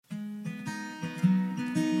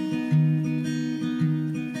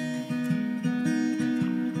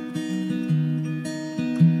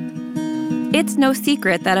It's no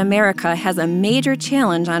secret that America has a major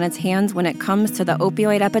challenge on its hands when it comes to the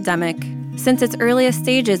opioid epidemic. Since its earliest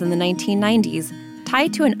stages in the 1990s,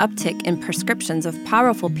 tied to an uptick in prescriptions of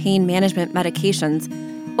powerful pain management medications,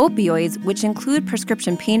 opioids, which include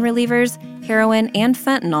prescription pain relievers, heroin, and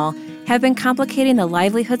fentanyl, have been complicating the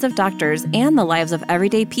livelihoods of doctors and the lives of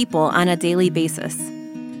everyday people on a daily basis.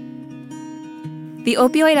 The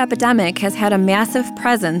opioid epidemic has had a massive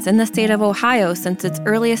presence in the state of Ohio since its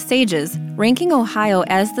earliest stages, ranking Ohio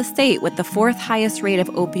as the state with the fourth highest rate of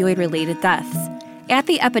opioid-related deaths. At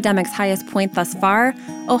the epidemic's highest point thus far,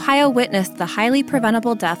 Ohio witnessed the highly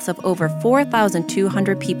preventable deaths of over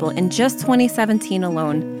 4,200 people in just 2017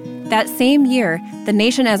 alone. That same year, the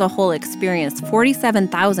nation as a whole experienced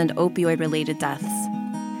 47,000 opioid-related deaths.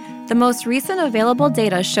 The most recent available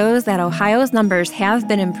data shows that Ohio's numbers have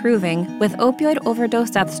been improving, with opioid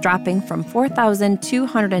overdose deaths dropping from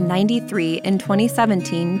 4,293 in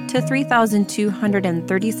 2017 to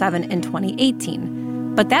 3,237 in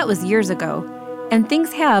 2018. But that was years ago. And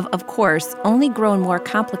things have, of course, only grown more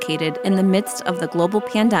complicated in the midst of the global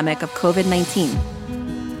pandemic of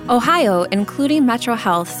COVID-19. Ohio, including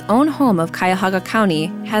MetroHeath's own home of Cuyahoga County,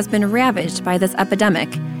 has been ravaged by this epidemic.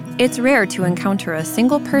 It's rare to encounter a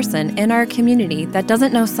single person in our community that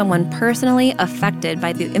doesn't know someone personally affected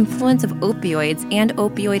by the influence of opioids and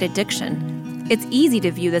opioid addiction. It's easy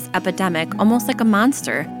to view this epidemic almost like a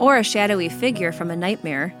monster or a shadowy figure from a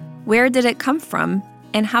nightmare. Where did it come from,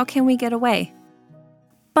 and how can we get away?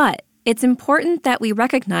 But it's important that we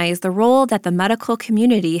recognize the role that the medical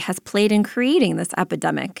community has played in creating this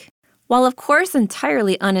epidemic. While of course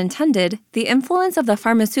entirely unintended, the influence of the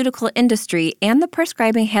pharmaceutical industry and the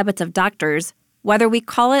prescribing habits of doctors, whether we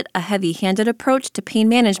call it a heavy-handed approach to pain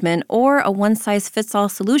management or a one-size-fits-all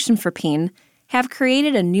solution for pain, have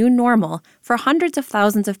created a new normal for hundreds of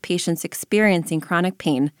thousands of patients experiencing chronic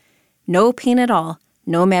pain. No pain at all,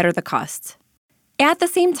 no matter the cost. At the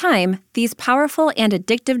same time, these powerful and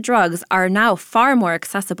addictive drugs are now far more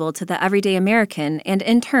accessible to the everyday American and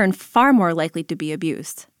in turn far more likely to be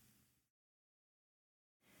abused.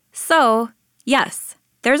 So, yes,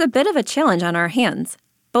 there's a bit of a challenge on our hands.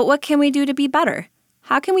 But what can we do to be better?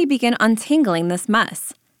 How can we begin untangling this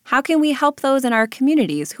mess? How can we help those in our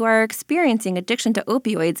communities who are experiencing addiction to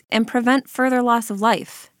opioids and prevent further loss of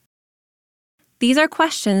life? These are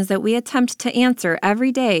questions that we attempt to answer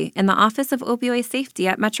every day in the Office of Opioid Safety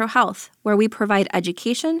at MetroHeath, where we provide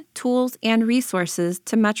education, tools, and resources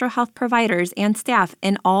to MetroHeath providers and staff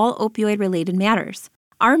in all opioid-related matters.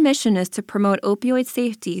 Our mission is to promote opioid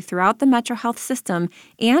safety throughout the MetroHeath system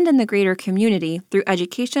and in the greater community through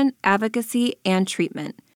education, advocacy, and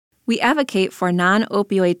treatment. We advocate for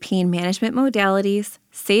non-opioid pain management modalities,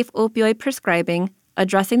 safe opioid prescribing,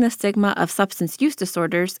 addressing the stigma of substance use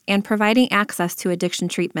disorders, and providing access to addiction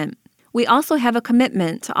treatment. We also have a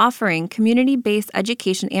commitment to offering community-based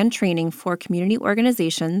education and training for community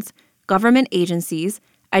organizations, government agencies,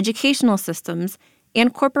 educational systems,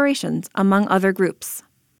 and corporations, among other groups.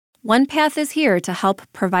 OnePath is here to help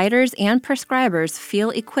providers and prescribers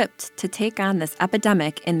feel equipped to take on this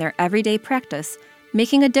epidemic in their everyday practice,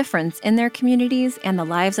 making a difference in their communities and the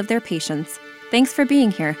lives of their patients. Thanks for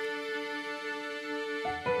being here.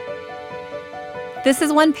 This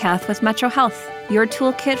is OnePath with MetroHeath, your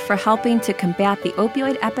toolkit for helping to combat the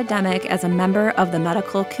opioid epidemic as a member of the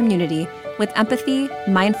medical community with empathy,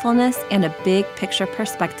 mindfulness, and a big picture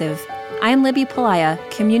perspective. I'm Libby Pelaya,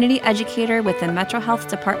 community educator with the MetroHeath's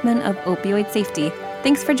Department of Opioid Safety.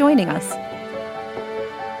 Thanks for joining us.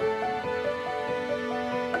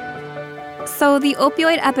 So the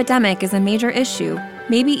opioid epidemic is a major issue,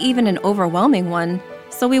 maybe even an overwhelming one.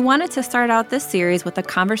 So we wanted to start out this series with a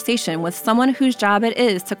conversation with someone whose job it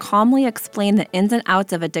is to calmly explain the ins and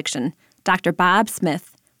outs of addiction, Dr. Bob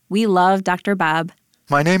Smith. We love Dr. Bob.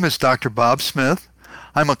 My name is Dr. Bob Smith.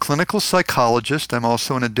 I'm a clinical psychologist. I'm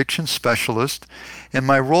also an addiction specialist. And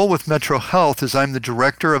my role with MetroHeath is I'm the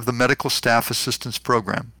director of the Medical Staff Assistance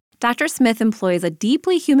Program. Dr. Smith employs a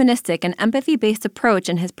deeply humanistic and empathy-based approach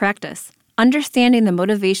in his practice. Understanding the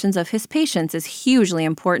motivations of his patients is hugely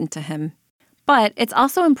important to him. But it's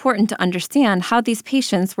also important to understand how these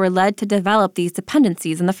patients were led to develop these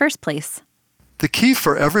dependencies in the first place. The key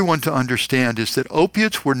for everyone to understand is that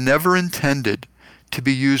opiates were never intended to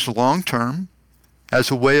be used long-term as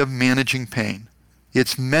a way of managing pain.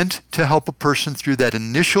 It's meant to help a person through that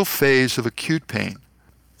initial phase of acute pain.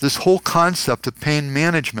 This whole concept of pain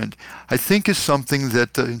management, I think, is something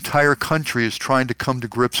that the entire country is trying to come to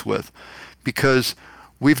grips with, because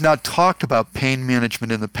we've not talked about pain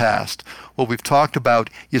management in the past. What we've talked about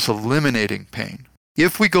is eliminating pain.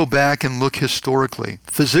 If we go back and look historically,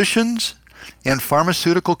 physicians and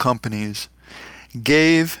pharmaceutical companies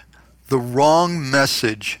gave the wrong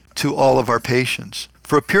message to all of our patients.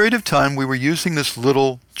 For a period of time, we were using this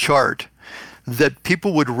little chart that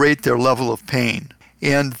people would rate their level of pain.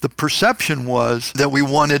 And the perception was that we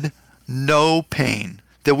wanted no pain,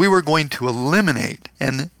 that we were going to eliminate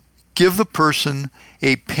and give the person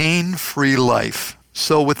a pain-free life.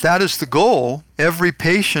 So with that as the goal, every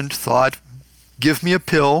patient thought, give me a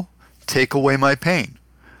pill, take away my pain.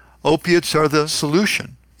 Opiates are the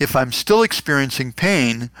solution. If I'm still experiencing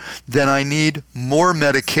pain, then I need more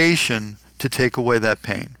medication to take away that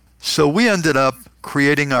pain. So we ended up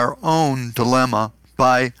creating our own dilemma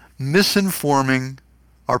by misinforming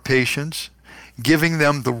our patients, giving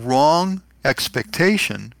them the wrong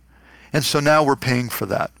expectation, and so now we're paying for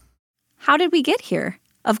that. How did we get here?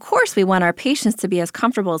 Of course, we want our patients to be as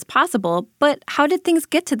comfortable as possible, but how did things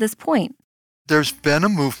get to this point? There's been a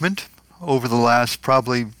movement over the last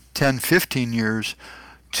probably 10, 15 years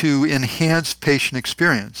to enhance patient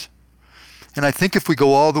experience. And I think if we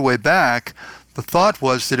go all the way back, the thought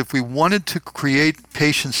was that if we wanted to create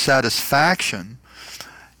patient satisfaction,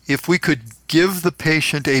 if we could give the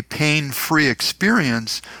patient a pain-free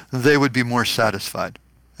experience, they would be more satisfied.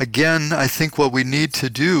 Again, I think what we need to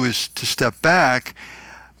do is to step back,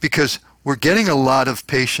 because we're getting a lot of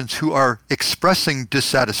patients who are expressing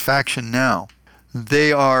dissatisfaction now.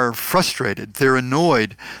 They are frustrated, they're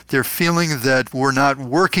annoyed, they're feeling that we're not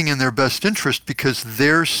working in their best interest because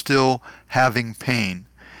they're still having pain.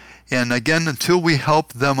 And again, until we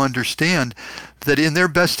help them understand that in their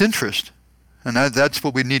best interest, and that's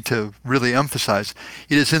what we need to really emphasize,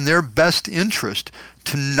 it is in their best interest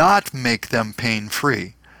to not make them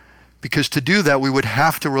pain-free. Because to do that, we would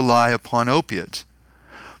have to rely upon opiates.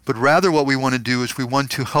 But rather what we want to do is we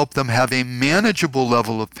want to help them have a manageable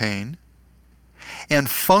level of pain and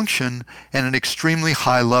function at an extremely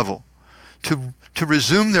high level. To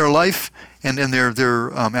resume their life and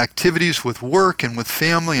their activities with work and with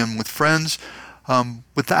family and with friends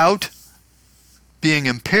without being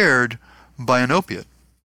impaired by an opiate.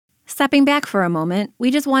 Stepping back for a moment, we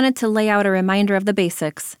just wanted to lay out a reminder of the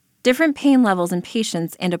basics, different pain levels in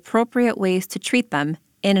patients and appropriate ways to treat them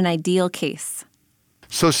in an ideal case.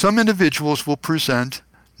 So some individuals will present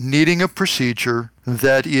needing a procedure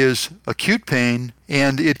that is acute pain,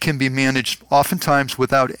 and it can be managed oftentimes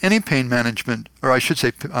without any pain management, or I should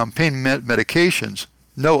say pain medications,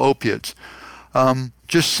 no opiates,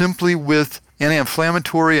 just simply with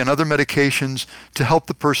anti-inflammatory and other medications to help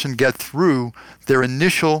the person get through their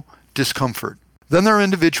initial discomfort. Then there are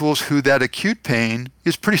individuals who that acute pain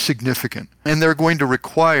is pretty significant, and they're going to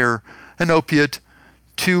require an opiate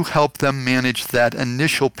to help them manage that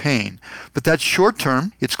initial pain. But that's short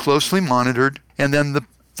term, it's closely monitored, and then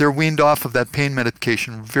they're weaned off of that pain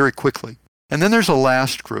medication very quickly. And then there's a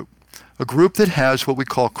last group, a group that has what we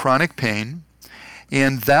call chronic pain,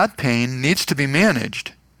 and that pain needs to be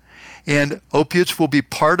managed. And opiates will be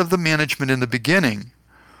part of the management in the beginning,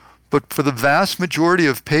 but for the vast majority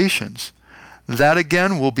of patients, that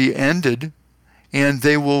again will be ended, and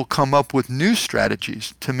they will come up with new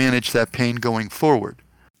strategies to manage that pain going forward.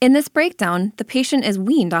 In this breakdown, the patient is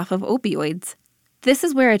weaned off of opioids. This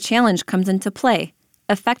is where a challenge comes into play.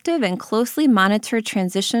 Effective and closely monitored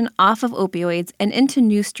transition off of opioids and into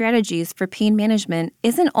new strategies for pain management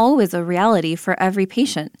isn't always a reality for every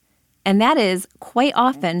patient. And that is, quite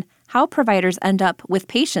often, how providers end up with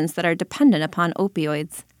patients that are dependent upon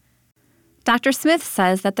opioids. Dr. Smith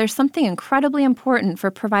says that there's something incredibly important for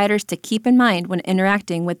providers to keep in mind when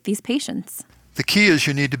interacting with these patients. The key is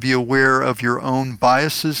you need to be aware of your own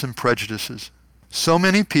biases and prejudices. So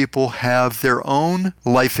many people have their own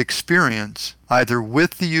life experience, either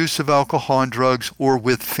with the use of alcohol and drugs or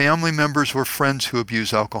with family members or friends who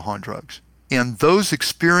abuse alcohol and drugs. And those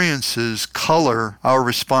experiences color our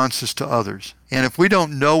responses to others. And if we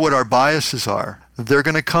don't know what our biases are, they're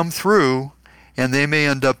going to come through, and they may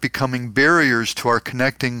end up becoming barriers to our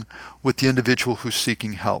connecting with the individual who's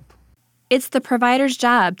seeking help. It's the provider's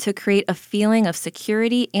job to create a feeling of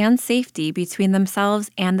security and safety between themselves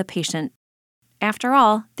and the patient. After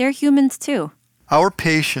all, they're humans too. Our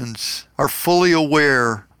patients are fully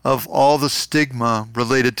aware of all the stigma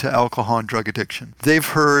related to alcohol and drug addiction. They've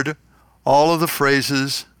heard all of the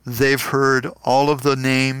phrases, they've heard all of the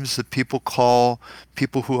names that people call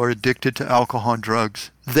people who are addicted to alcohol and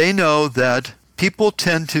drugs. They know that people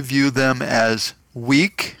tend to view them as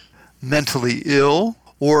weak, mentally ill,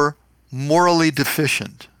 or morally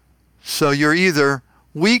deficient. So you're either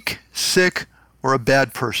weak, sick, or a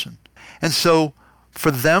bad person. And so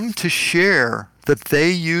for them to share that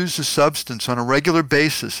they use a substance on a regular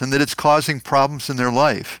basis and that it's causing problems in their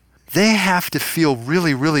life, they have to feel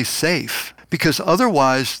really, really safe, because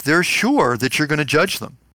otherwise they're sure that you're going to judge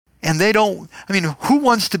them. And they don't, who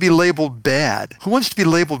wants to be labeled bad? Who wants to be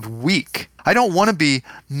labeled weak? I don't want to be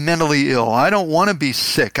mentally ill. I don't want to be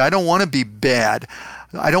sick. I don't want to be bad.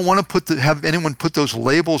 I don't want to have anyone put those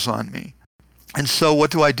labels on me. And so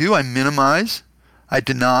what do? I minimize, I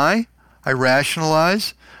deny, I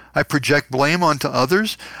rationalize, I project blame onto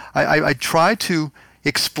others. I try to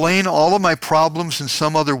explain all of my problems in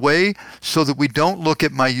some other way so that we don't look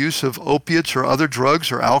at my use of opiates or other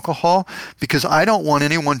drugs or alcohol, because I don't want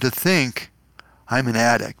anyone to think I'm an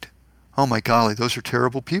addict. Oh my golly, those are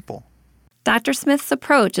terrible people. Dr. Smith's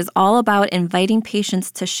approach is all about inviting patients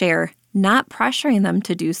to share, not pressuring them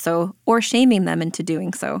to do so or shaming them into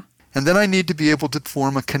doing so. And then I need to be able to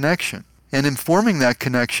form a connection. And in forming that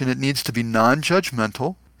connection, it needs to be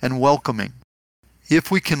non-judgmental and welcoming. If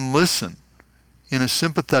we can listen in a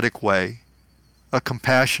sympathetic way, a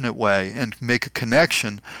compassionate way, and make a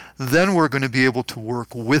connection, then we're going to be able to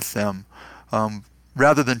work with them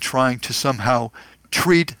rather than trying to somehow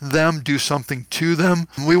treat them, do something to them.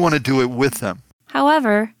 We want to do it with them.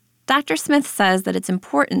 However, Dr. Smith says that it's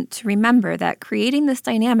important to remember that creating this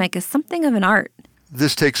dynamic is something of an art.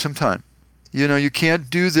 This takes some time. You can't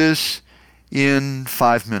do this in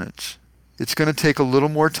 5 minutes. It's going to take a little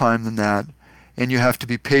more time than that, and you have to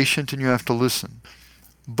be patient and you have to listen.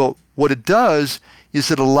 But what it does is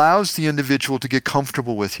it allows the individual to get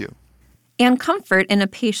comfortable with you. And comfort in a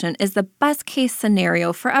patient is the best case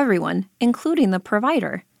scenario for everyone, including the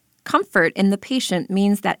provider. Comfort in the patient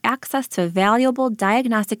means that access to valuable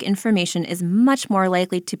diagnostic information is much more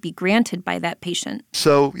likely to be granted by that patient.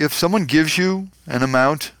 So if someone gives you an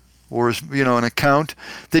amount or an account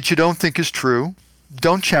that you don't think is true,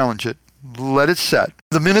 don't challenge it. Let it set.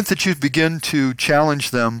 The minute that you begin to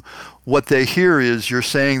challenge them, what they hear is you're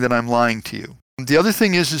saying that I'm lying to you. The other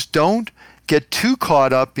thing is don't get too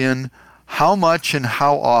caught up in how much and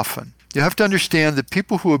how often. You have to understand that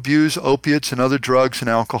people who abuse opiates and other drugs and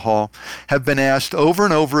alcohol have been asked over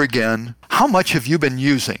and over again, how much have you been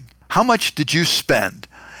using? How much did you spend?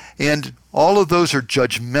 And all of those are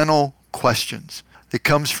judgmental questions. It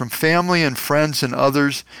comes from family and friends and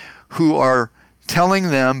others who are telling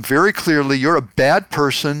them very clearly, you're a bad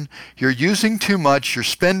person, you're using too much, you're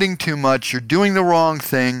spending too much, you're doing the wrong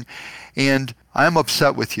thing, and I'm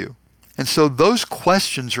upset with you. And so those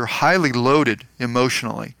questions are highly loaded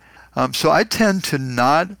emotionally. So I tend to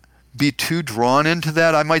not be too drawn into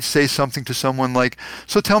that. I might say something to someone like,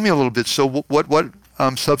 so tell me a little bit, so what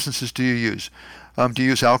substances do you use? Do you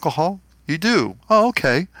use alcohol? You do. Oh,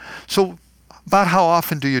 okay. So about how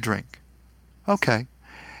often do you drink? Okay.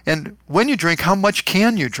 And when you drink, how much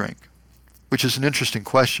can you drink? Which is an interesting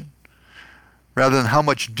question. Rather than how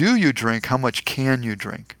much do you drink, how much can you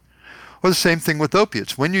drink? Or the same thing with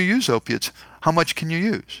opiates. When you use opiates, how much can you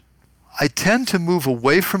use? I tend to move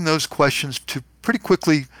away from those questions to pretty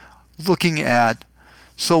quickly looking at,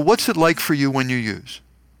 so what's it like for you when you use?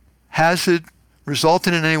 Has it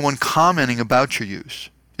resulted in anyone commenting about your use?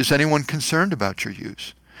 Is anyone concerned about your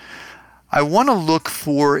use? I want to look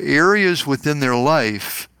for areas within their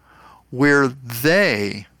life where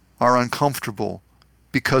they are uncomfortable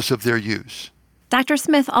because of their use. Dr.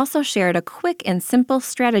 Smith also shared a quick and simple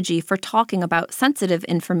strategy for talking about sensitive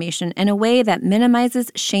information in a way that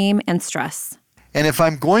minimizes shame and stress. And if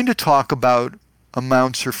I'm going to talk about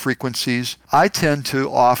amounts or frequencies, I tend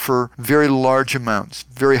to offer very large amounts,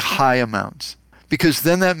 very high amounts, because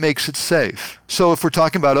then that makes it safe. So if we're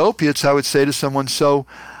talking about opiates, I would say to someone, so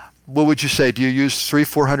what would you say? Do you use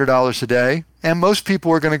 $300-400 a day? And most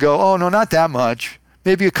people are going to go, oh, no, not that much.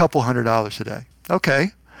 Maybe a couple $100 a day. Okay.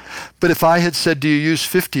 But if I had said, do you use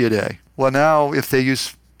 50 a day? Well, now if they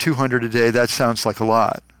use 200 a day, that sounds like a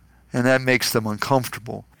lot. And that makes them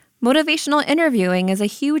uncomfortable. Motivational interviewing is a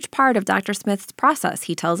huge part of Dr. Smith's process,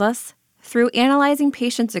 he tells us. Through analyzing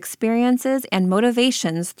patients' experiences and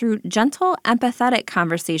motivations through gentle, empathetic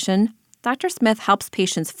conversation, Dr. Smith helps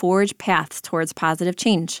patients forge paths towards positive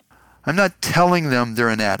change. I'm not telling them they're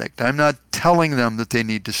an addict. I'm not telling them that they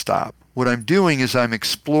need to stop. What I'm doing is I'm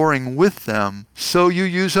exploring with them, so you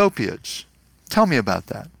use opiates. Tell me about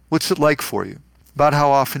that. What's it like for you? About how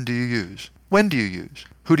often do you use? When do you use?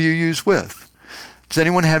 Who do you use with? Does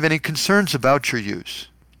anyone have any concerns about your use?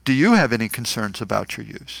 Do you have any concerns about your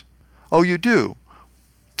use? Oh, you do?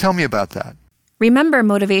 Tell me about that. Remember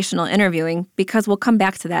motivational interviewing, because we'll come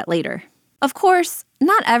back to that later. Of course,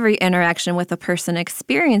 not every interaction with a person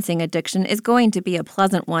experiencing addiction is going to be a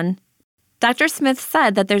pleasant one. Dr. Smith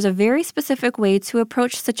said that there's a very specific way to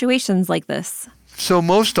approach situations like this. So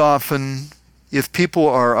most often, if people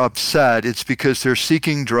are upset, it's because they're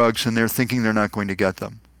seeking drugs and they're thinking they're not going to get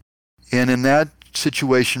them. And in that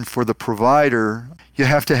situation for the provider, you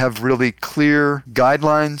have to have really clear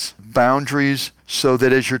guidelines, boundaries, so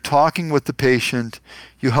that as you're talking with the patient,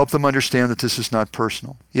 you help them understand that this is not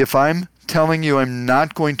personal. If I'm telling you I'm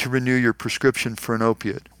not going to renew your prescription for an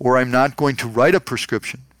opiate, or I'm not going to write a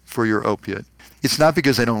prescription for your opiate, it's not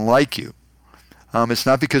because I don't like you. It's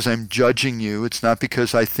not because I'm judging you. It's not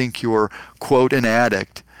because I think you're, quote, an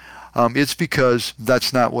addict. It's because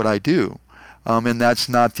that's not what I do. And that's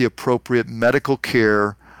not the appropriate medical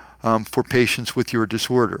care for patients with your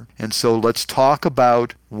disorder. And so let's talk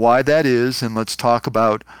about why that is, and let's talk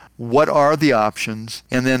about what are the options,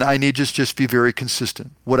 and then I need to just be very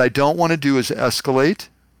consistent. What I don't want to do is escalate.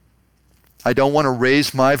 I don't want to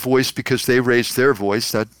raise my voice because they raised their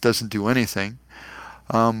voice. That doesn't do anything.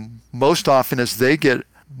 Most often as they get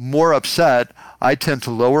more upset, I tend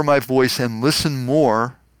to lower my voice and listen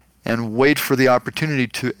more and wait for the opportunity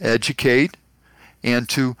to educate and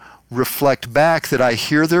to reflect back that I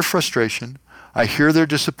hear their frustration, I hear their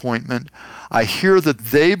disappointment, I hear that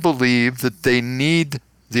they believe that they need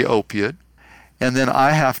the opiate, and then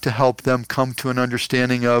I have to help them come to an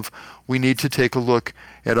understanding of we need to take a look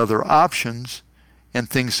at other options and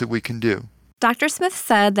things that we can do. Dr. Smith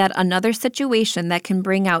said that another situation that can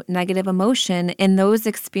bring out negative emotion in those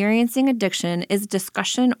experiencing addiction is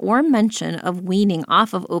discussion or mention of weaning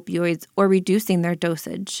off of opioids or reducing their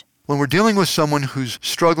dosage. When we're dealing with someone who's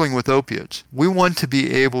struggling with opiates, we want to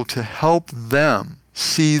be able to help them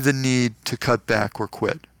see the need to cut back or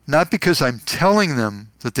quit. Not because I'm telling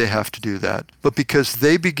them that they have to do that, but because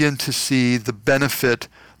they begin to see the benefit,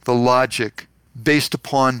 the logic, based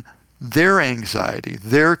upon their anxiety,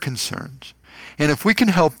 their concerns. And if we can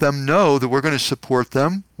help them know that we're going to support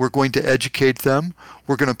them, we're going to educate them,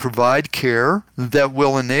 we're going to provide care that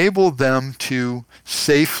will enable them to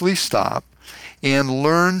safely stop and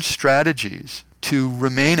learn strategies to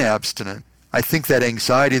remain abstinent, I think that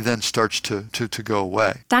anxiety then starts to go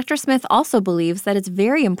away. Dr. Smith also believes that it's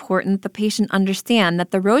very important the patient understand that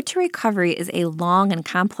the road to recovery is a long and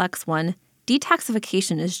complex one.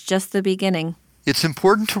 Detoxification is just the beginning. It's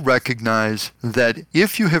important to recognize that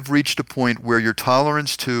if you have reached a point where your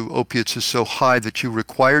tolerance to opiates is so high that you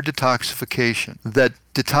require detoxification, that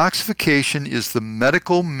detoxification is the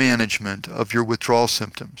medical management of your withdrawal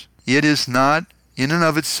symptoms. It is not, in and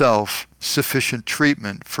of itself, sufficient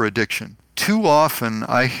treatment for addiction. Too often,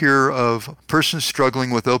 I hear of persons struggling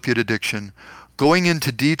with opiate addiction going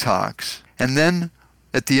into detox, and then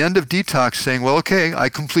at the end of detox saying, well, okay, I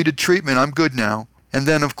completed treatment, I'm good now. And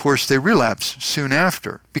then, of course, they relapse soon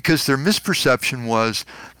after because their misperception was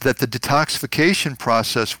that the detoxification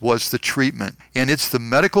process was the treatment, and it's the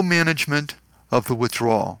medical management of the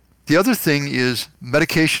withdrawal. The other thing is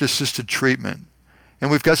medication-assisted treatment. And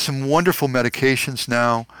we've got some wonderful medications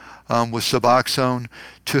now with Suboxone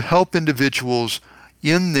to help individuals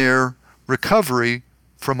in their recovery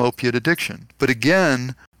from opiate addiction. But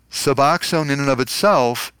again, Suboxone in and of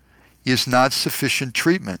itself is not sufficient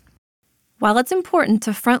treatment. While it's important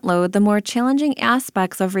to front-load the more challenging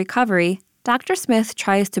aspects of recovery, Dr. Smith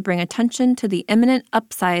tries to bring attention to the imminent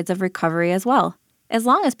upsides of recovery as well, as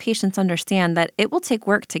long as patients understand that it will take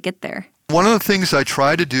work to get there. One of the things I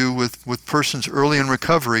try to do with persons early in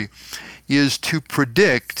recovery is to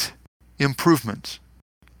predict improvements.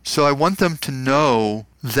 So I want them to know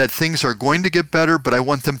that things are going to get better, but I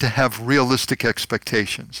want them to have realistic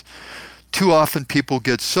expectations. Too often people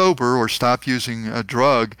get sober or stop using a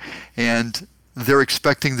drug and they're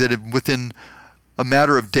expecting that within a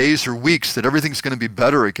matter of days or weeks that everything's going to be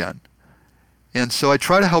better again. And so I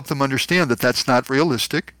try to help them understand that that's not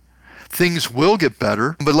realistic. Things will get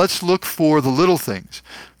better, but let's look for the little things.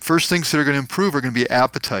 First things that are going to improve are going to be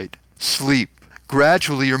appetite, sleep.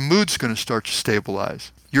 Gradually your mood's going to start to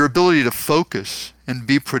stabilize. Your ability to focus and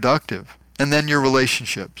be productive, and then your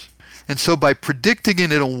relationships. And so by predicting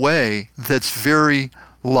it in a way that's very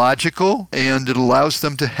logical and it allows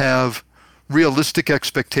them to have realistic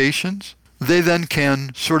expectations, they then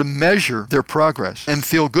can sort of measure their progress and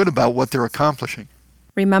feel good about what they're accomplishing.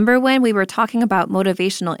 Remember when we were talking about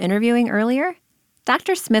motivational interviewing earlier?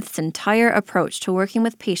 Dr. Smith's entire approach to working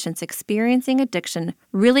with patients experiencing addiction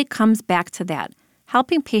really comes back to that,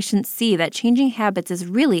 helping patients see that changing habits is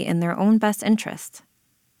really in their own best interest.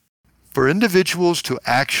 For individuals to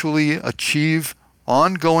actually achieve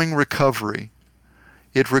ongoing recovery,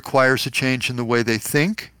 it requires a change in the way they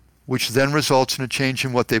think, which then results in a change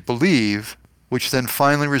in what they believe, which then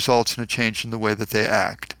finally results in a change in the way that they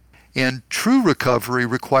act. And true recovery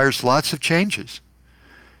requires lots of changes.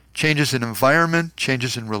 Changes in environment,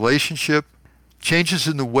 changes in relationship, changes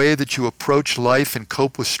in the way that you approach life and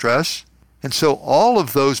cope with stress. And so all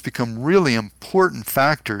of those become really important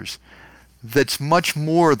factors that's much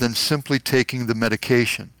more than simply taking the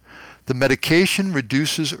medication. The medication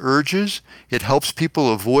reduces urges. It helps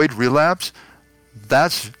people avoid relapse.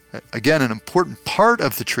 That's, again, an important part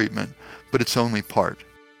of the treatment, but it's only part.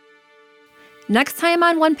 Next time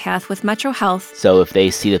on One Path with MetroHeath. So if they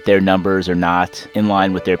see that their numbers are not in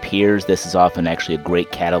line with their peers, this is often actually a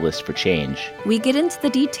great catalyst for change. We get into the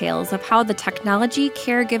details of how the technology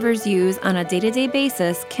caregivers use on a day-to-day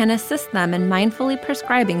basis can assist them in mindfully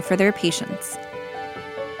prescribing for their patients.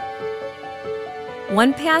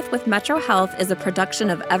 One Path with MetroHeath is a production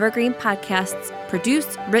of Evergreen Podcasts,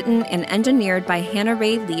 produced, written, and engineered by Hannah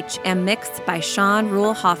Ray Leach and mixed by Sean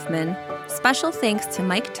Rule Hoffman. Special thanks to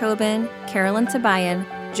Mike Tobin, Carolyn Tabayan,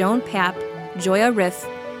 Joan Papp, Joya Riff,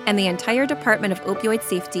 and the entire Department of Opioid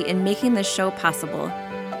Safety in making this show possible.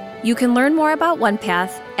 You can learn more about One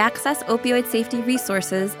Path, access opioid safety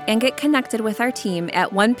resources, and get connected with our team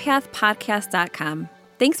at onepathpodcast.com.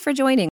 Thanks for joining.